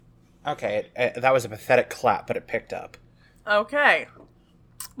Okay, that was a pathetic clap, but it picked up. Okay.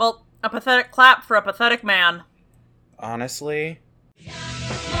 Well, a pathetic clap for a pathetic man. Honestly?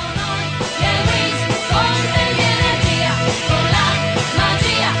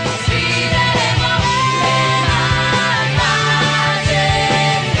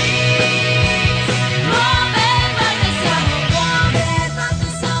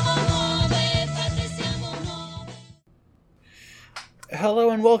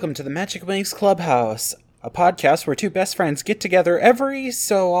 Hello and welcome to the Magic Wings Clubhouse, a podcast where two best friends get together every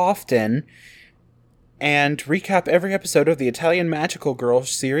so often and recap every episode of the Italian Magical Girl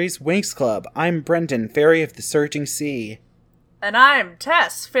series Winx Club. I'm Brendan, Fairy of the Surging Sea. And I'm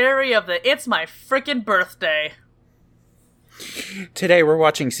Tess, Fairy of the It's My Frickin' Birthday. Today we're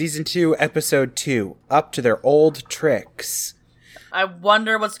watching Season 2, Episode 2, Up to Their Old Tricks. I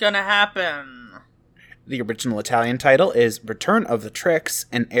wonder what's gonna happen. The original Italian title is Return of the Tricks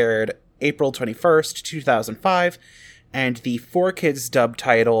and aired April 21st, 2005, and the 4Kids dub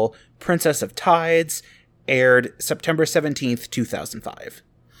title, Princess of Tides, aired September 17th, 2005.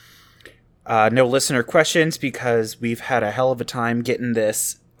 No listener questions because we've had a hell of a time getting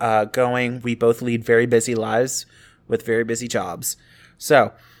this going. We both lead very busy lives with very busy jobs.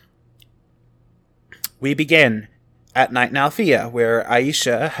 So, we begin at Night in Althea, where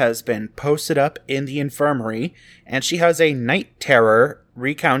Aisha has been posted up in the infirmary, and she has a night terror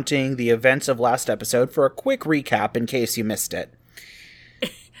recounting the events of last episode for a quick recap in case you missed it.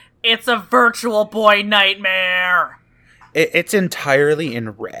 It's a virtual boy nightmare! It's entirely in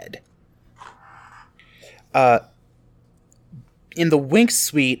red. In the Winx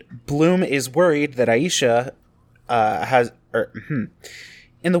suite, Bloom is worried that Aisha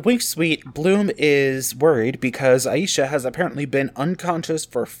In the Winx suite, Bloom is worried because Aisha has apparently been unconscious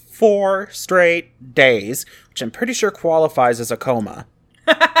for 4 straight days, which I'm pretty sure qualifies as a coma.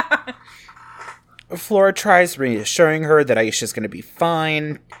 Flora tries reassuring her that Aisha's going to be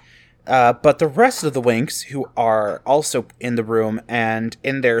fine, but the rest of the Winx, who are also in the room and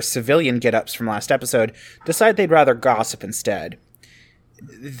in their civilian get-ups from last episode, decide they'd rather gossip instead.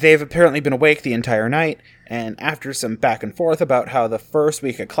 They've apparently been awake the entire night, and after some back and forth about how the first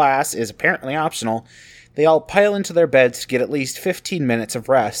week of class is apparently optional, they all pile into their beds to get at least 15 minutes of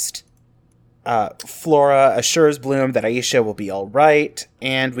rest. Flora assures Bloom that Aisha will be alright,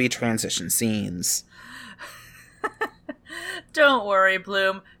 and we transition scenes. Don't worry,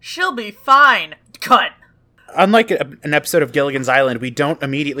 Bloom. She'll be fine. Cut! Unlike an episode of Gilligan's Island, we don't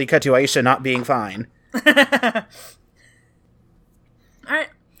immediately cut to Aisha not being fine. Alright,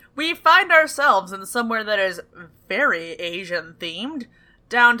 we find ourselves in somewhere that is very Asian-themed,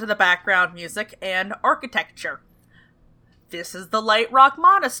 down to the background music and architecture. This is the Light Rock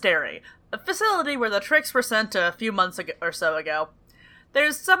Monastery, a facility where the Tricks were sent a few months or so ago.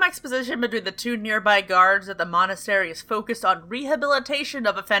 There's some exposition between the two nearby guards that the monastery is focused on rehabilitation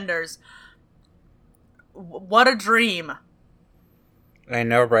of offenders. What a dream. I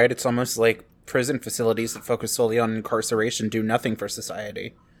know, right? It's almost like prison facilities that focus solely on incarceration do nothing for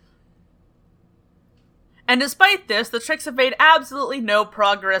society. And despite this, the Tricks have made absolutely no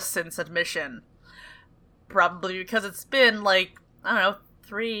progress since admission. Probably because it's been,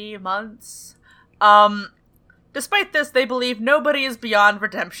 3 months. Despite this, they believe nobody is beyond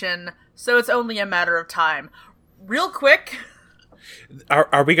redemption, so it's only a matter of time. Real quick...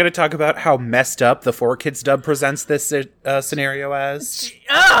 Are we going to talk about how messed up the 4Kids dub presents this scenario as?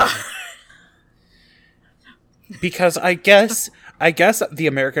 Ugh! Because I guess the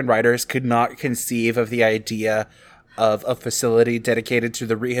American writers could not conceive of the idea of a facility dedicated to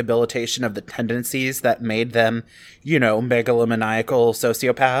the rehabilitation of the tendencies that made them, megalomaniacal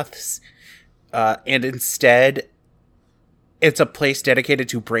sociopaths. And instead, it's a place dedicated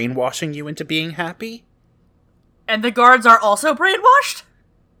to brainwashing you into being happy. And the guards are also brainwashed?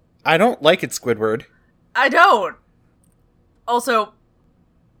 I don't like it, Squidward. I don't. Also,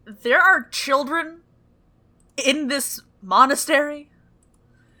 there are children in this monastery?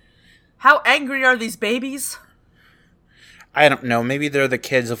 How angry are these babies? I don't know. Maybe they're the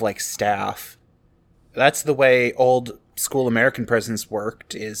kids of, staff. That's the way old school American prisons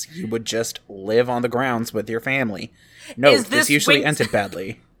worked, is you would just live on the grounds with your family. No, this usually ended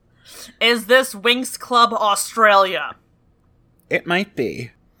badly. Is this Winx Club Australia? It might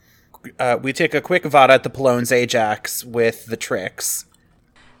be. We take a quick Vada at the Polone's Ajax with the Tricks.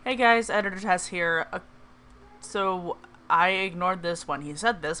 Hey guys, Editor Tess here. So, I ignored this when he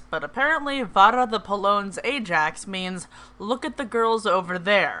said this, but apparently Vada the Polone's Ajax means, look at the girls over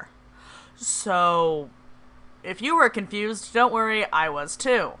there. So, if you were confused, don't worry, I was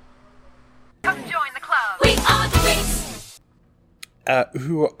too. Come join the club. We are the Winx.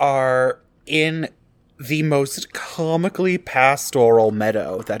 who are in the most comically pastoral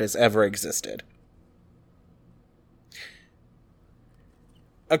meadow that has ever existed.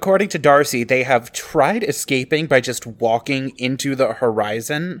 According to Darcy, they have tried escaping by just walking into the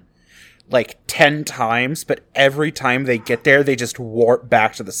horizon like 10 times, but every time they get there, they just warp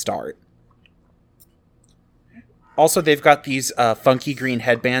back to the start. Also, they've got these funky green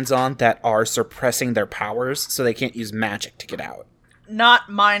headbands on that are suppressing their powers, so they can't use magic to get out. Not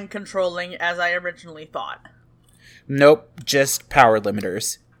mind controlling as I originally thought. Nope, just power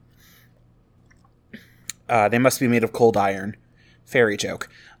limiters. They must be made of cold iron. Fairy joke.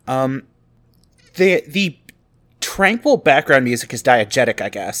 The tranquil background music is diegetic, I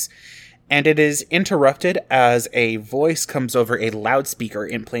guess, and it is interrupted as a voice comes over a loudspeaker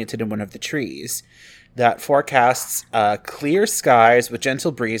implanted in one of the trees that forecasts clear skies with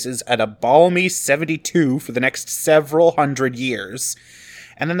gentle breezes at a balmy 72 for the next several hundred years.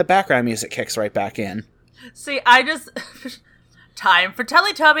 And then the background music kicks right back in. See, I just... Time for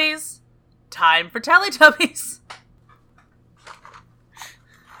Teletubbies! Time for Teletubbies!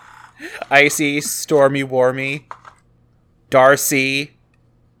 Icy, Stormy, Warmy, Darcy.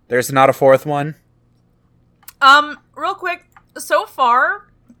 There's not a fourth one. Real quick, so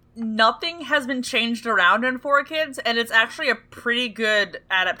far, nothing has been changed around in 4Kids, and it's actually a pretty good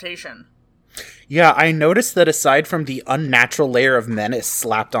adaptation. Yeah, I noticed that aside from the unnatural layer of menace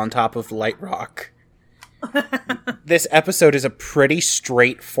slapped on top of Light Rock, this episode is a pretty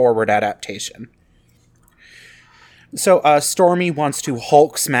straightforward adaptation. So, Stormy wants to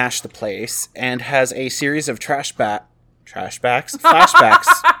Hulk smash the place and has a series of flashbacks?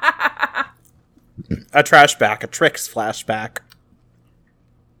 A Trix flashback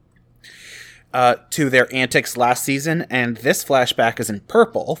to their antics last season, and this flashback is in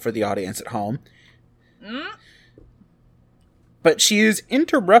purple for the audience at home. But she is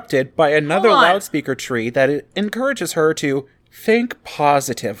interrupted by another loudspeaker tree that encourages her to think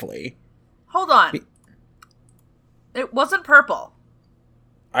positively. Hold on. It wasn't purple.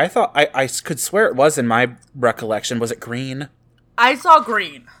 I thought, I could swear it was in my recollection. Was it green? I saw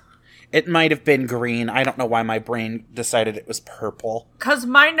green. It might have been green. I don't know why my brain decided it was purple. 'Cause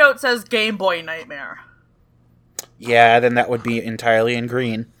my note says Game Boy Nightmare. Yeah, then that would be entirely in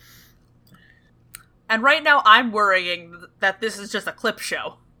green. And right now I'm worrying that this is just a clip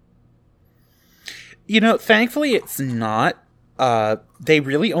show. You know, thankfully it's not. They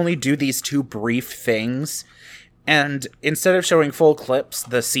really only do these two brief things. And instead of showing full clips,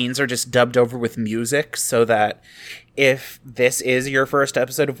 the scenes are just dubbed over with music so that if this is your first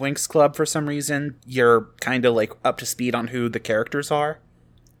episode of Winx Club for some reason, you're kind of like up to speed on who the characters are.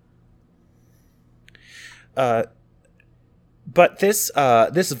 But this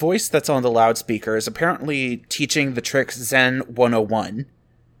voice that's on the loudspeaker is apparently teaching the Trix Zen 101.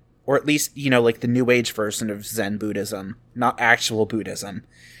 Or at least, you know, like the New Age version of Zen Buddhism, not actual Buddhism.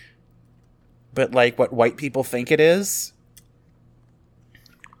 But like what white people think it is.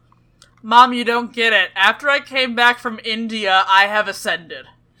 Mom, you don't get it. After I came back from India, I have ascended.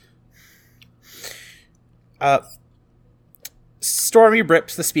 Stormy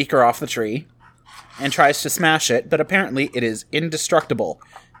rips the speaker off the tree and tries to smash it, but apparently it is indestructible.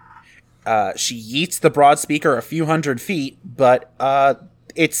 She yeets the broad speaker a few hundred feet, but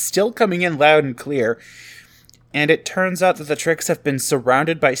it's still coming in loud and clear. And it turns out that the Trix have been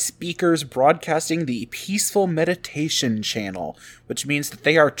surrounded by speakers broadcasting the Peaceful Meditation channel, which means that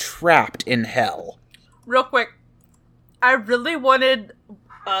they are trapped in hell. Real quick, I really wanted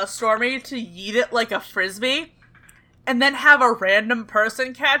Stormy to yeet it like a frisbee, and then have a random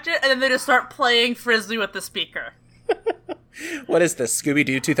person catch it, and then they just start playing frisbee with the speaker. What is this,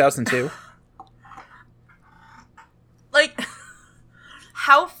 Scooby-Doo 2002? Like...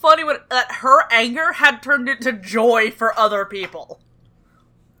 How funny would that her anger had turned into joy for other people.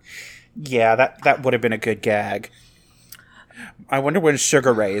 Yeah, that would have been a good gag. I wonder when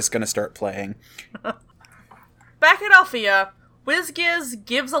Sugar Ray is going to start playing. Back at Althea, WizGiz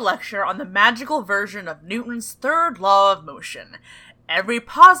gives a lecture on the magical version of Newton's third law of motion. Every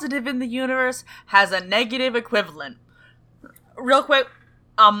positive in the universe has a negative equivalent. Real quick,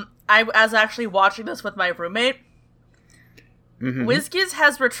 I was actually watching this with my roommate. Mm-hmm. WizGiz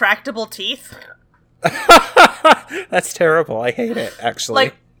has retractable teeth. That's terrible. I hate it, actually.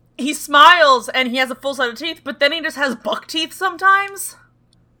 Like, he smiles and he has a full set of teeth, but then he just has buck teeth sometimes.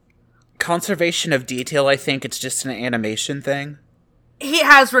 Conservation of detail, I think it's just an animation thing. He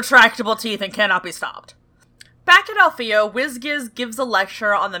has retractable teeth and cannot be stopped. Back at Althea, WizGiz gives a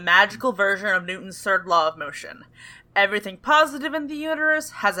lecture on the magical version of Newton's third law of motion. Everything positive in the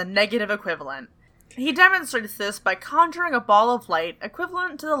universe has a negative equivalent. He demonstrates this by conjuring a ball of light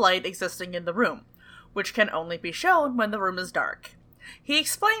equivalent to the light existing in the room, which can only be shown when the room is dark. He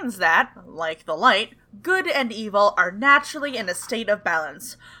explains that, like the light, good and evil are naturally in a state of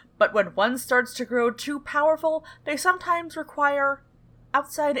balance, but when one starts to grow too powerful, they sometimes require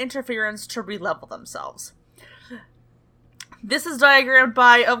outside interference to re-level themselves. This is diagrammed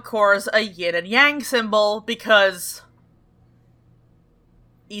by, of course, a yin and yang symbol, because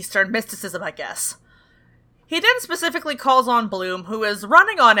Eastern mysticism, I guess. He then specifically calls on Bloom, who is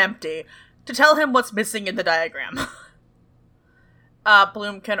running on empty, to tell him what's missing in the diagram.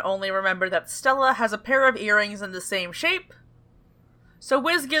 Bloom can only remember that Stella has a pair of earrings in the same shape, so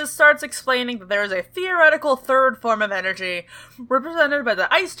WizGiz starts explaining that there is a theoretical third form of energy, represented by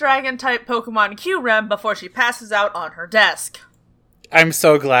the Ice Dragon type Pokemon Kyurem, before she passes out on her desk. I'm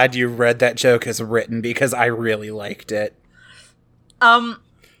so glad you read that joke as written, because I really liked it. In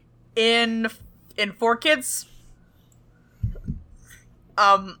 4Kids,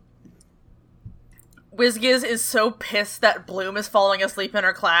 WizGiz is so pissed that Bloom is falling asleep in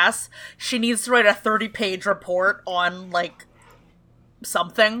her class, she needs to write a 30-page report on,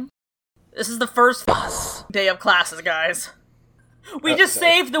 something. This is the first day of classes, guys. We just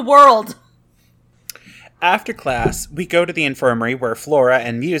saved the world! After class, we go to the infirmary where Flora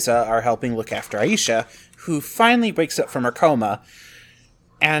and Musa are helping look after Aisha, who finally wakes up from her coma,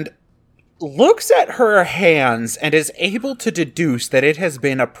 and looks at her hands and is able to deduce that it has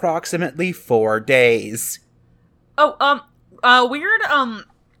been approximately 4 days.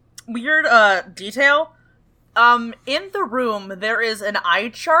 Weird detail. In the room, there is an eye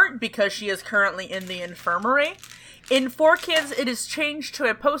chart because she is currently in the infirmary. In 4Kids, it is changed to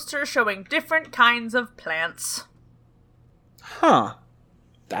a poster showing different kinds of plants. Huh.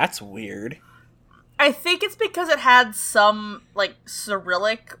 That's weird. I think it's because it had some,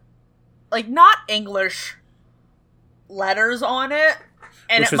 Cyrillic, not English letters on it.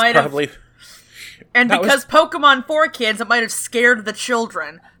 And which it might probably... have... And because Pokemon 4Kids, it might have scared the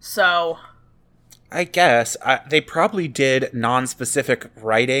children, so... I guess. They probably did non-specific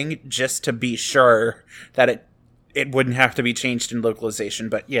writing just to be sure that it wouldn't have to be changed in localization,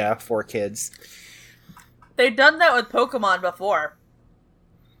 but yeah, 4Kids. They've done that with Pokemon before.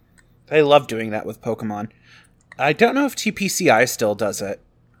 They love doing that with Pokemon. I don't know if TPCI still does it.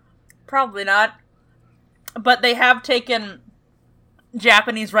 Probably not. But they have taken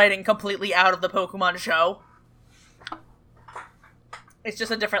Japanese writing completely out of the Pokemon show. It's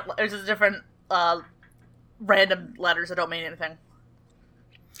just a different random letters that don't mean anything.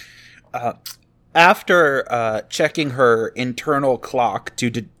 After checking her internal clock to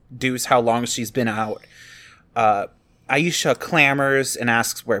deduce how long she's been out, Aisha clamors and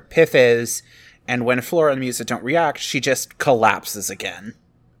asks where Piff is, and when Flora and Musa don't react, she just collapses again.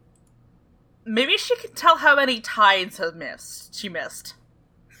 Maybe she can tell how many tides she missed.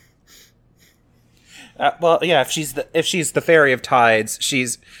 Well, yeah, if she's the fairy of tides,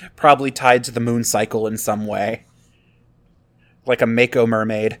 she's probably tied to the moon cycle in some way. Like a Mako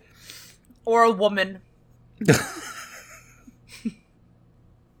mermaid. Or a woman.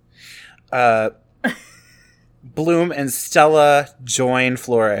 Bloom and Stella join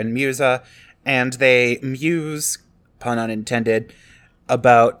Flora and Musa, and they muse, pun unintended,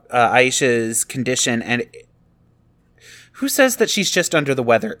 about Aisha's condition, and who says that she's just under the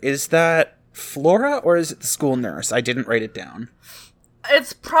weather? Is that Flora, or is it the school nurse? I didn't write it down.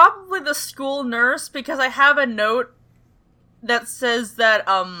 It's probably the school nurse, because I have a note that says that,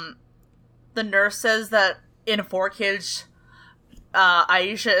 the nurse says that in 4Kids,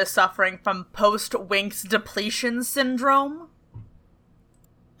 Aisha is suffering from post-Winx depletion syndrome.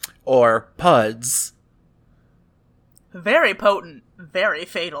 Or PUDS. Very potent, very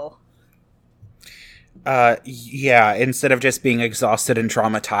fatal. Yeah, instead of just being exhausted and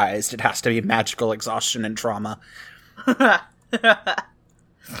traumatized, it has to be magical exhaustion and trauma. And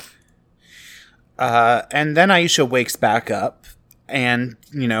then Aisha wakes back up, and,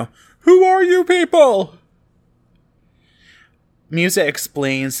 who are you people? Musa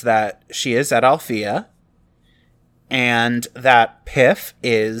explains that she is at Althea, and that Piff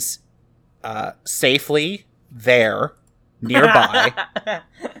is, safely there, nearby.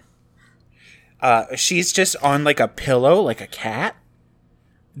 She's just on, a pillow, like a cat,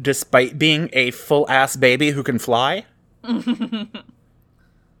 despite being a full-ass baby who can fly.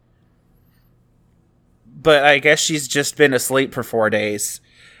 But I guess she's just been asleep for 4 days.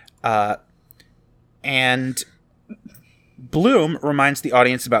 And Bloom reminds the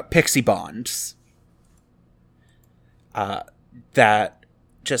audience about pixie bonds. That,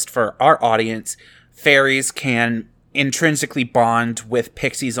 just for our audience, fairies can intrinsically bond with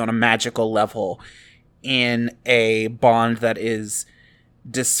pixies on a magical level in a bond that is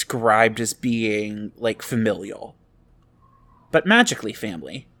described as being, like, familial. But magically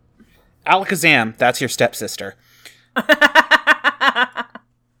family. Alakazam, that's your stepsister.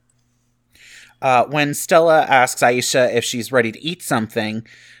 When Stella asks Aisha if she's ready to eat something,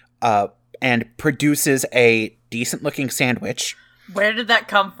 and produces a decent-looking sandwich. Where did that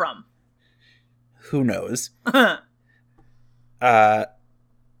come from? Who knows?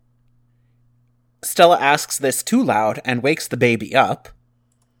 Stella asks this too loud and wakes the baby up.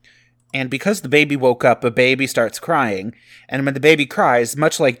 And because the baby woke up, a baby starts crying. And when the baby cries,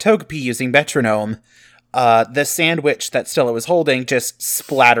 much like Togepi using metronome, the sandwich that Stella was holding just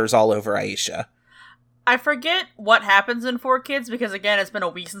splatters all over Aisha. I forget what happens in 4Kids because, again, it's been a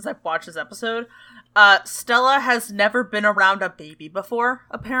week since I've watched this episode. Stella has never been around a baby before,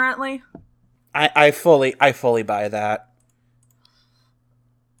 apparently. I fully buy that.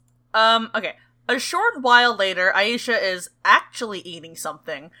 Okay. A short while later, Aisha is actually eating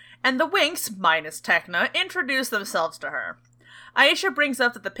something, and the Winks, minus Tecna, introduce themselves to her. Aisha brings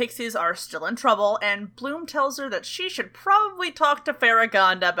up that the Pixies are still in trouble, and Bloom tells her that she should probably talk to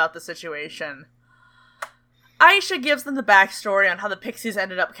Farragonda about the situation. Aisha gives them the backstory on how the Pixies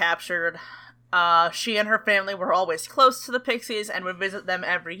ended up captured. She and her family were always close to the Pixies and would visit them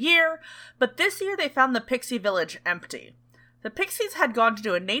every year, but this year they found the Pixie village empty. The Pixies had gone to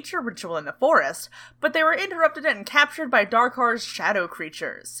do a nature ritual in the forest, but they were interrupted and captured by Darkar's shadow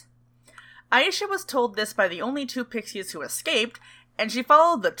creatures. Aisha was told this by the only two Pixies who escaped, and she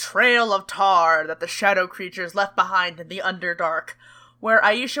followed the trail of tar that the shadow creatures left behind in the Underdark, where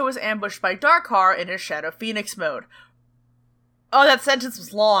Aisha was ambushed by Darkar in his Shadow Phoenix mode. Oh, that sentence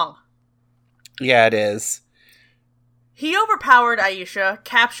was long. Yeah, it is. He overpowered Aisha,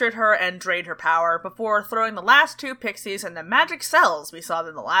 captured her, and drained her power before throwing the last two Pixies in the magic cells we saw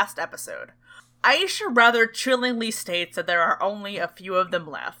in the last episode. Aisha rather chillingly states that there are only a few of them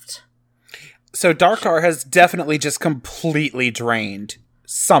left. So Darkar has definitely just completely drained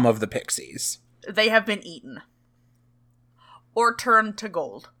some of the Pixies. They have been eaten. Or turned to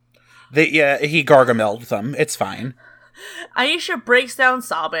gold. He Gargameled them. It's fine. Aisha breaks down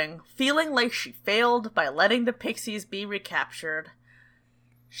sobbing, feeling like she failed by letting the Pixies be recaptured.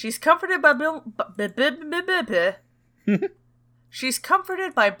 She's comforted by She's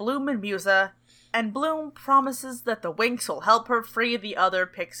comforted by Bloom and Musa, and Bloom promises that the Winks will help her free the other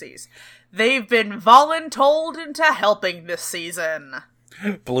Pixies. They've been voluntold into helping this season.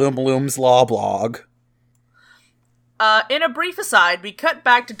 Bloom's Law Blog. In a brief aside, we cut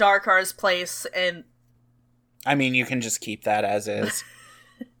back to Darkar's place in... I mean, you can just keep that as is.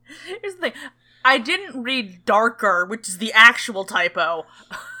 Here's the thing. I didn't read Darker, which is the actual typo.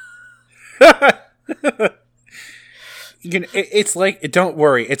 It's like, don't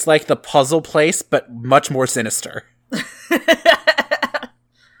worry, it's like the puzzle place, but much more sinister.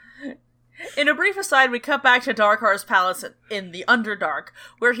 In a brief aside, we cut back to Darkar's palace in the Underdark,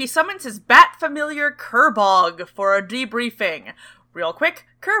 where he summons his bat familiar Kerbog for a debriefing. Real quick,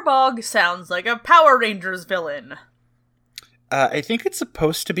 Kerbog sounds like a Power Rangers villain. I think it's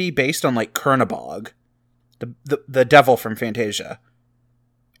supposed to be based on, like, Kernabog, the devil from Fantasia.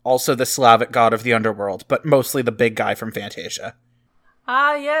 Also the Slavic god of the underworld, but mostly the big guy from Fantasia.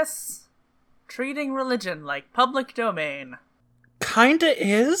 Ah, yes. Treating religion like public domain. Kinda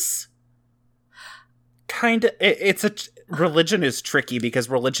is. Religion is tricky because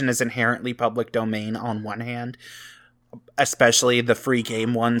religion is inherently public domain on one hand, especially the free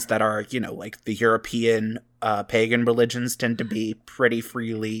game ones that are, like the European pagan religions tend to be pretty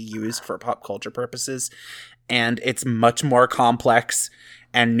freely used for pop culture purposes. And it's much more complex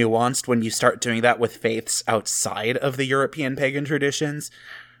and nuanced when you start doing that with faiths outside of the European pagan traditions.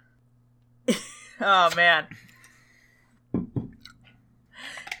 Oh, man.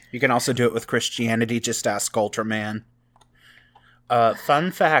 You can also do it with Christianity, just ask Ultraman.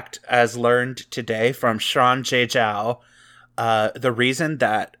 Fun fact, as learned today from Sean J. Zhao, the reason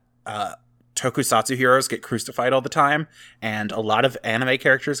that tokusatsu heroes get crucified all the time, and a lot of anime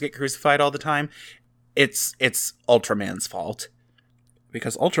characters get crucified all the time, it's Ultraman's fault.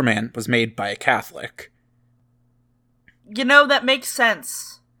 Because Ultraman was made by a Catholic. That makes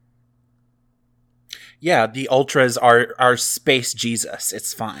sense. Yeah, the Ultras are space Jesus.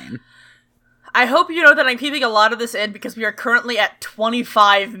 It's fine. I hope you know that I'm keeping a lot of this in because we are currently at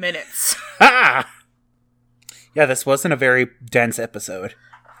 25 minutes. Ah! Yeah, this wasn't a very dense episode.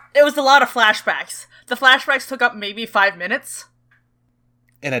 It was a lot of flashbacks. The flashbacks took up maybe 5 minutes.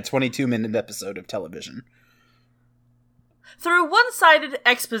 In a 22-minute episode of television. Through one-sided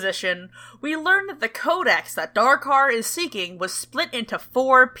exposition, we learn that the codex that Darkar is seeking was split into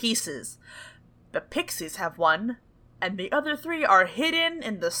 4 pieces. The Pixies have one, and the other 3 are hidden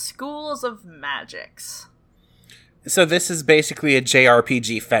in the schools of magics. So this is basically a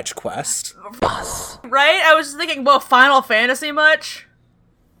JRPG fetch quest. Right? I was just thinking, well, Final Fantasy much?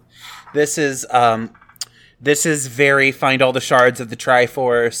 This is very find all the shards of the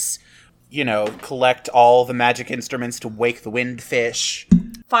Triforce, collect all the magic instruments to wake the windfish.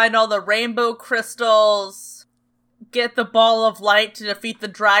 Find all the rainbow crystals. Get the ball of light to defeat the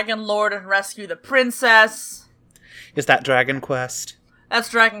Dragon Lord and rescue the princess. Is that Dragon Quest? That's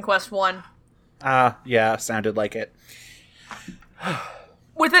Dragon Quest 1. Yeah, sounded like it.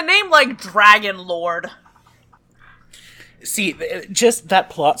 With a name like Dragon Lord. See, just that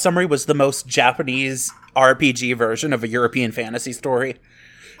plot summary was the most Japanese RPG version of a European fantasy story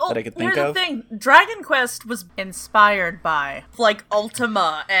that I could think of. Here's the thing. Dragon Quest was inspired by,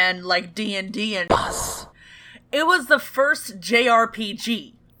 Ultima and, D&D and... It was the first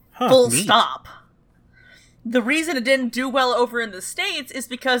JRPG. Full neat. stop. The reason it didn't do well over in the States is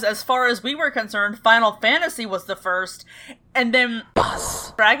because, as far as we were concerned, Final Fantasy was the first, and then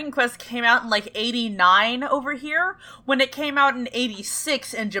Dragon Quest came out in 89 over here, when it came out in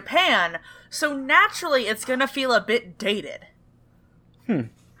 86 in Japan, so naturally it's gonna feel a bit dated.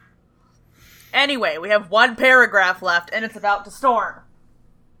 Anyway, we have 1 paragraph left, and it's about to storm.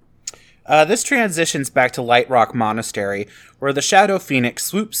 This transitions back to Light Rock Monastery, where the Shadow Phoenix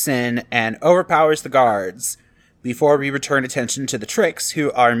swoops in and overpowers the guards, before we return attention to the Tricks,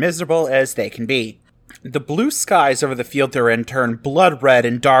 who are miserable as they can be. The blue skies over the field they're in turn blood red,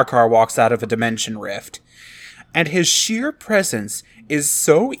 and Darkar walks out of a dimension rift. And his sheer presence is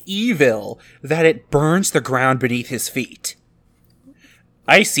so evil that it burns the ground beneath his feet.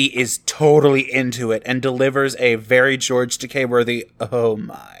 Icy is totally into it and delivers a very George Takei-worthy "oh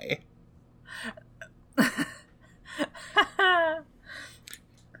my."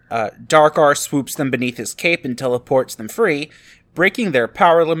 Darkar swoops them beneath his cape and teleports them free, breaking their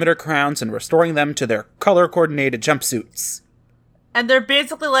power limiter crowns and restoring them to their color-coordinated jumpsuits. And they're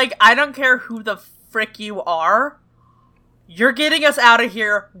basically like, I don't care who the frick you are, you're getting us out of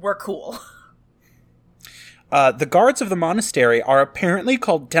here, we're cool. The guards of the monastery are apparently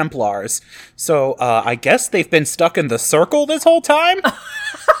called Templars, so I guess they've been stuck in the circle this whole time?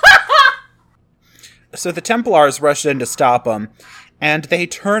 So the Templars rush in to stop them, and they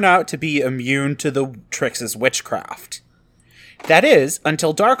turn out to be immune to the Trix' witchcraft. That is,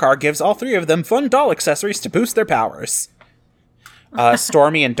 until Darkar gives all 3 of them fun doll accessories to boost their powers.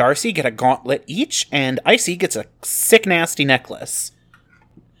 Stormy and Darcy get a gauntlet each, and Icy gets a sick nasty necklace.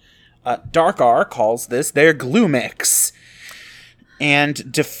 Darkar calls this their glue mix.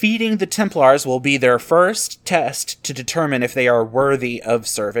 And defeating the Templars will be their first test to determine if they are worthy of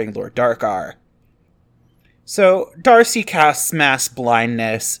serving Lord Darkar. So, Darcy casts mass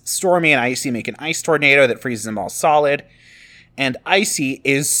blindness, Stormy and Icy make an ice tornado that freezes them all solid, and Icy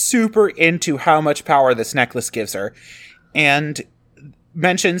is super into how much power this necklace gives her, and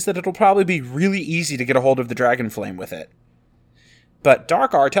mentions that it'll probably be really easy to get a hold of the Dragon Flame with it. But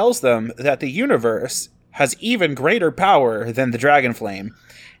Darkar tells them that the universe has even greater power than the Dragon Flame,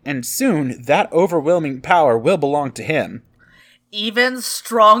 and soon that overwhelming power will belong to him. Even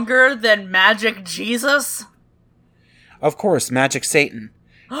stronger than Magic Jesus? Of course, Magic Satan.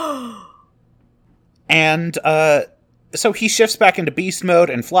 And, so he shifts back into beast mode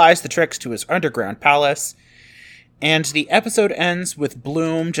and flies the Trix to his underground palace. And the episode ends with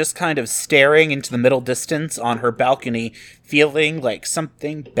Bloom just kind of staring into the middle distance on her balcony, feeling like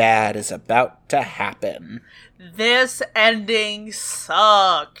something bad is about to happen. This ending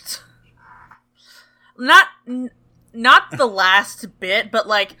sucked. Not the last bit, but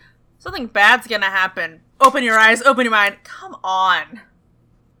something bad's gonna happen. Open your eyes, open your mind. Come on.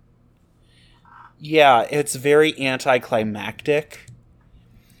 Yeah, it's very anticlimactic.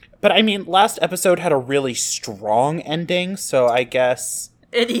 But I mean, last episode had a really strong ending, so I guess...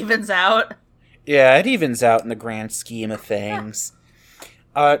 It evens out. Yeah, it evens out in the grand scheme of things.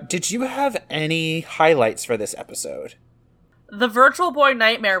 Did you have any highlights for this episode? The Virtual Boy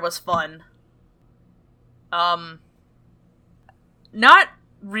Nightmare was fun. Not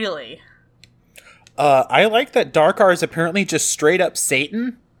really. I like that Darkar is apparently just straight up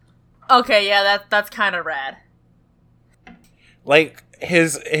Satan. Okay, yeah, that's kind of rad.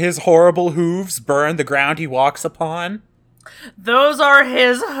 His horrible hooves burn the ground he walks upon. Those are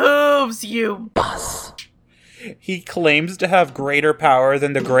his hooves, you boss. He claims to have greater power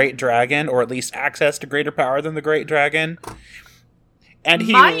than the Great Dragon, or at least access to greater power than the Great Dragon. And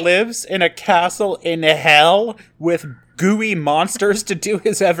he lives in a castle in hell with gooey monsters to do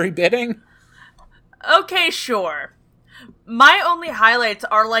his every bidding? Okay, sure. My only highlights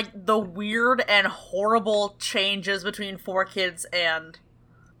are, like, the weird and horrible changes between 4Kids and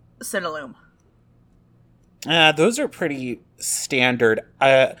Cinnaloom. Those are pretty standard.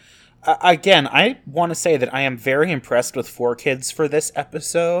 Again, I want to say that I am very impressed with 4Kids for this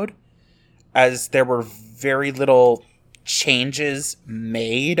episode, as there were very little changes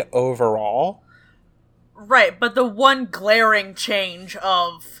made overall. Right, but the one glaring change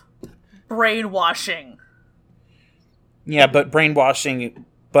of brainwashing. Yeah, but brainwashing,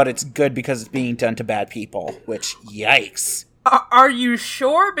 but it's good because it's being done to bad people, which, yikes. Are you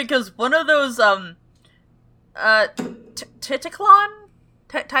sure? Because one of those, Titaclon?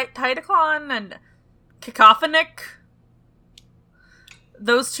 Titaclon and Cacophonic?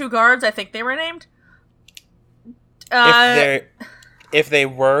 Those two guards, I think they were named? If they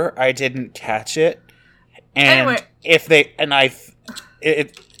were, I didn't catch it. And anyway.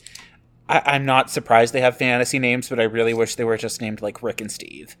 I'm not surprised they have fantasy names, but I really wish they were just named like Rick and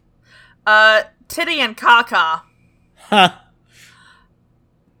Steve. Titty and Kaka. Huh.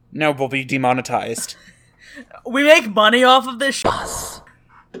 No, we'll be demonetized. We make money off of this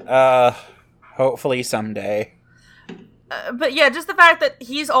hopefully someday. But yeah, just the fact that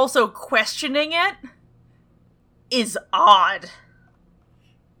he's also questioning it is odd.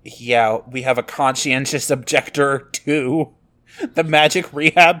 Yeah, we have a conscientious objector to the magic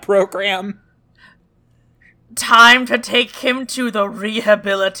rehab program. Time to take him to the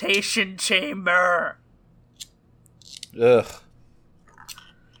rehabilitation chamber. Ugh.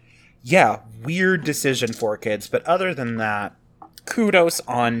 Yeah, weird decision, 4Kids, but other than that, kudos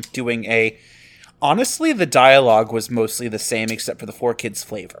on doing a... Honestly, the dialogue was mostly the same except for the 4Kids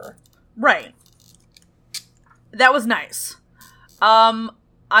flavor. Right. That was nice.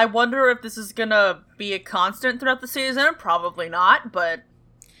 I wonder if this is gonna be a constant throughout the season. Probably not, but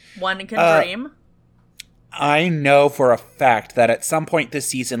one can dream. I know for a fact that at some point this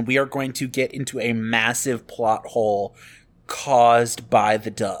season we are going to get into a massive plot hole caused by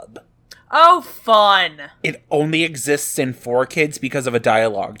the dub. Oh, fun. It only exists in 4Kids because of a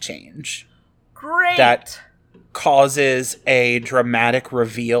dialogue change. Great. That causes a dramatic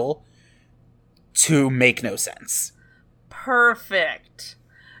reveal to make no sense. Perfect.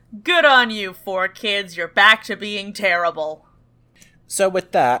 Good on you, 4Kids. You're back to being terrible. So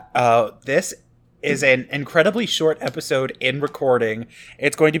with that, this is an incredibly short episode in recording.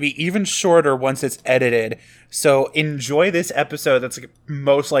 It's going to be even shorter once it's edited. So enjoy this episode that's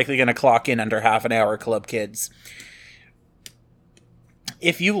most likely going to clock in under half an hour, Club Kids.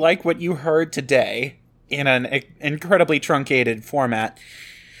 If you like what you heard today in an incredibly truncated format,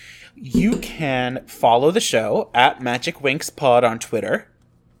 you can follow the show at Magic Winks Pod on Twitter.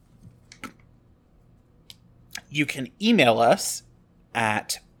 You can email us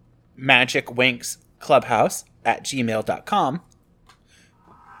at magicwinksclubhouse@gmail.com.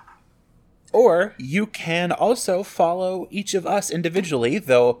 Or you can also follow each of us individually,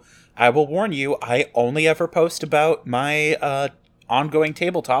 though I will warn you, I only ever post about my ongoing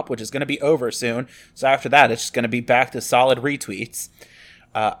tabletop, which is going to be over soon. So after that, it's just going to be back to solid retweets.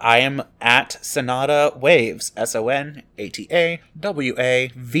 I am at Sonata Waves, SONATAWAVES.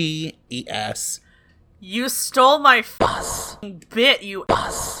 You stole my bit, you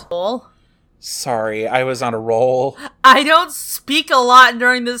asshole. Sorry, I was on a roll. I don't speak a lot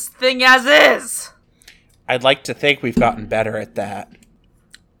during this thing as is. I'd like to think we've gotten better at that.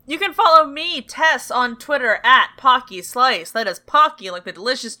 You can follow me, Tess, on Twitter at Pocky Slice. That is Pocky, like the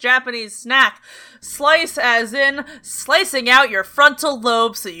delicious Japanese snack. Slice as in slicing out your frontal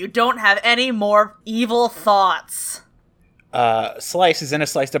lobe so you don't have any more evil thoughts. Slice is in a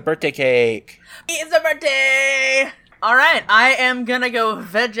slice of birthday cake. It's a birthday! Alright, I am gonna go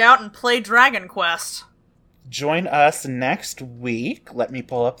veg out and play Dragon Quest. Join us next week. Let me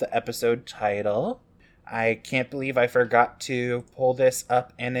pull up the episode title. I can't believe I forgot to pull this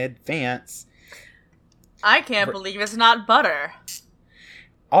up in advance. I can't believe it's not butter.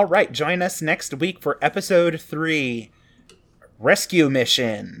 Alright, join us next week for episode 3. Rescue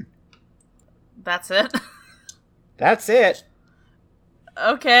Mission. That's it? That's it.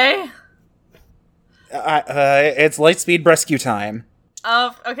 Okay. It's Lightspeed rescue time.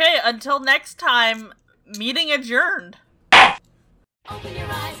 Okay, until next time, meeting adjourned. Open your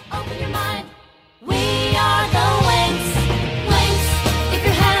eyes, open your mind. We are the Winks. Winks, if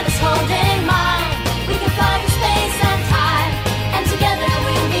your hand is holding mine, we can fly through space and time, and together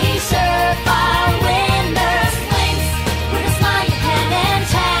we'll be surefire winners. Winks, with a smile you can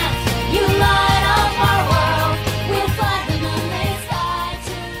enchant. You light up our world. We'll fly the moonlit sky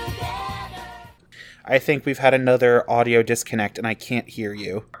together. I think we've had another audio disconnect and I can't hear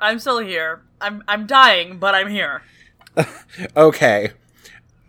you. I'm still here. I'm dying, but I'm here. Okay.